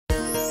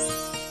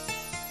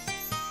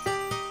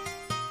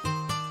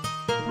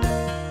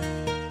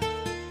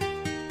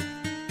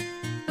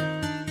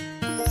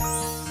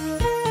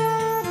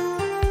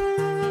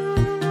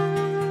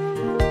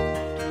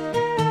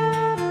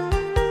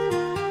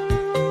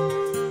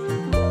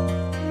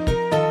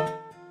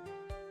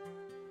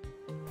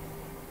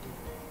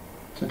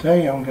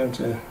Today I'm going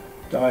to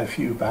dye a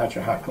few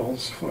badger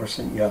hackles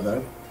fluorescent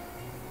yellow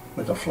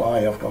with a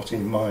fly I've got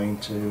in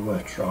mind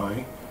to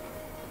try,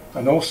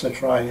 and also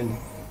try and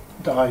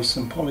dye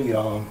some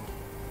polyarn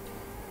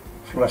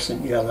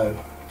fluorescent yellow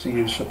to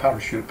use for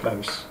parachute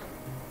posts.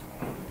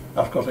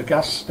 I've got a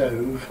gas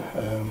stove,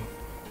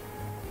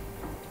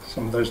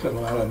 some of those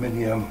little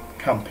aluminium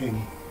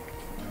camping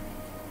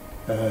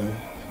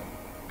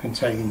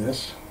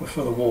containers were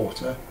full of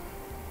water.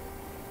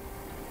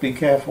 Be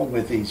careful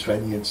with these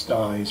Veniards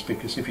dyes,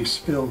 because if you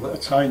spill the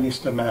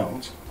tiniest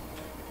amount,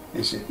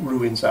 it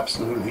ruins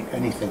absolutely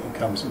anything it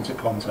comes into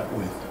contact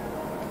with.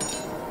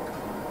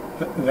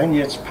 But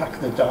Veniards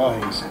pack the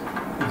dyes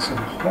in some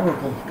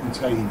horrible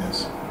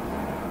containers.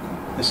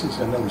 This is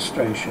an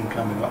illustration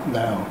coming up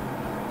now.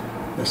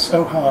 They're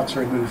so hard to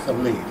remove the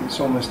lid, it's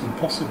almost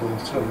impossible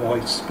to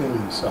avoid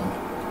spilling some.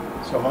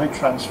 So I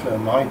transfer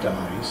my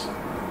dyes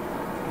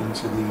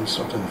into these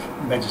sort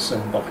of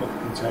medicine bottle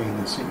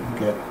containers that you can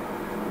get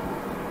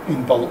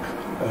in bulk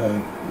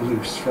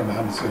loose from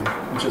Amazon,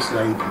 and just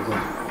label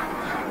them.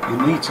 You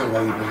need to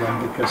label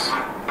them because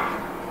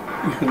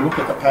you can look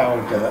at the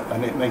powder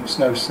and it makes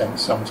no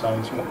sense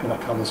sometimes what kind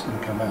of colours can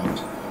come out.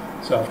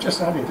 So I've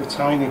just added a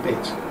tiny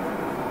bit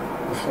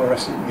of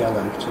fluorescent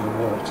yellow to the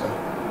water,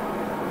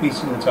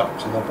 heating it up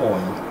to the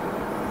boil.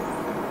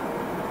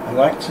 I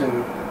like to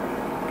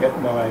get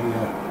my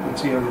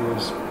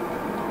materials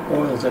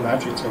boiled and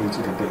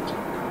agitated a bit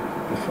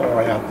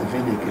before I add the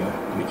vinegar,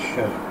 which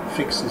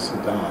fixes the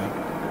dye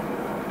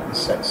and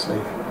sets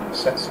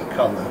the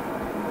colour.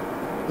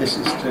 This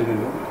is to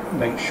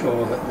make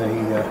sure that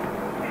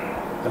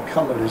the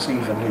colour is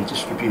evenly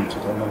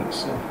distributed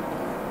amongst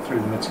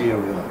through the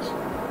materials.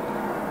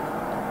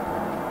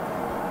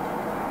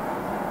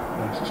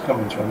 This is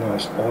coming to a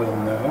nice boil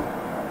now.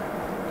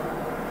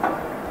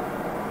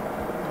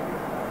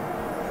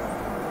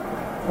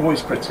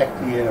 Always protect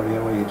the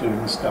area where you're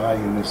doing this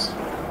dyeing with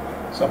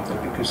something,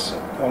 because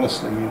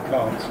honestly you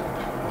can't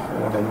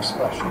afford any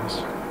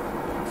splashes.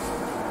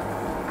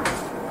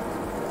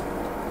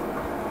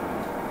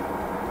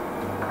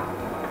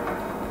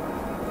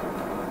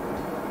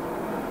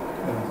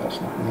 Oh, that's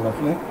looking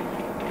lovely.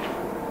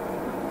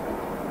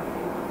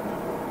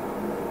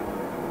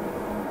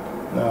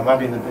 Now I'm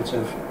adding a bit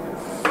of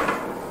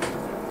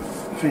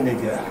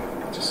vinegar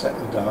to set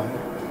the dye,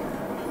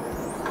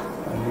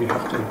 and you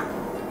have to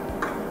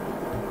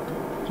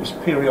just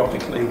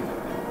periodically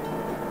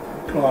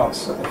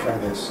glance at the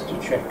feathers to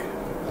check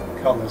the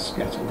colours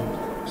getting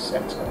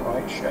set to the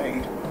right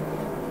shade.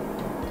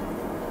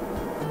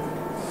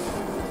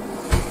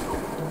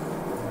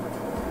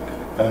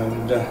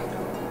 And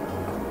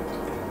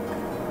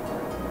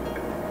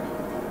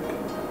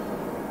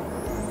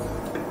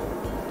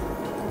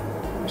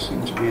we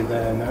seem to be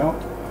there now,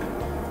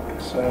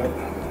 so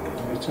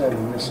we're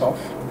turning this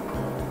off.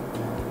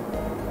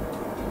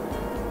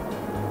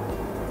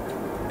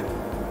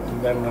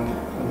 And then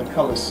when the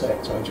colour's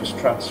set, I just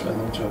transfer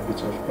them to a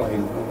bit of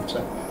plain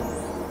water.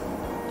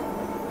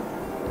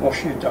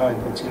 Wash your dyed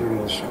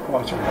materials for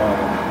quite a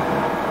while.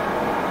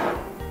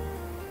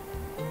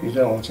 You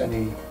don't want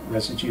any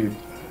residue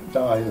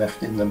dye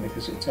left in them,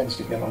 because it tends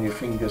to get on your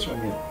fingers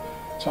when you're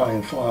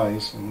tying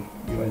flies and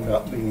you end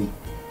up being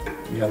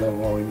yellow,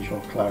 orange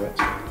or claret.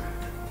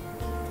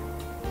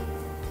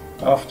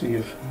 After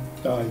you've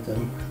dyed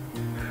them,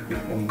 you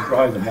can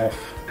dry them off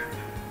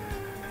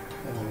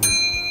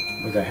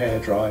with a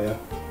hairdryer.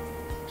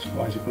 It's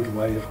quite a good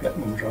way of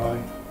getting them dry.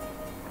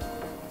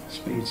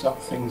 Speeds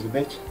up things a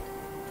bit.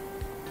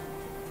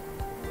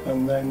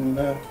 And then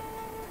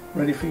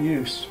ready for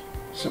use.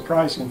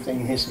 Surprising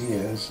thing is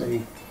here is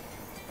the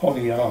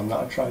polyarn that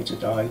I tried to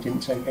dye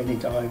didn't take any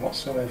dye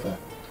whatsoever.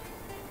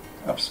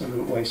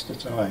 Absolute waste of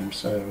time.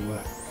 So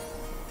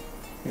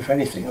if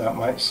anything, that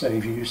might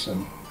save you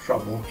some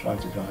trouble trying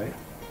to dye it.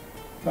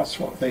 That's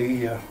what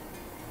the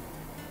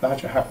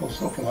badger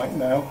hackles look like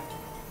now.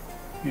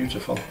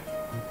 Beautiful.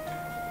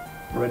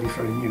 Ready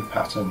for a new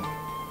pattern.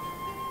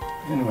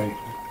 Anyway,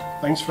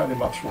 thanks very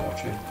much for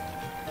watching.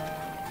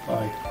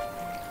 Bye.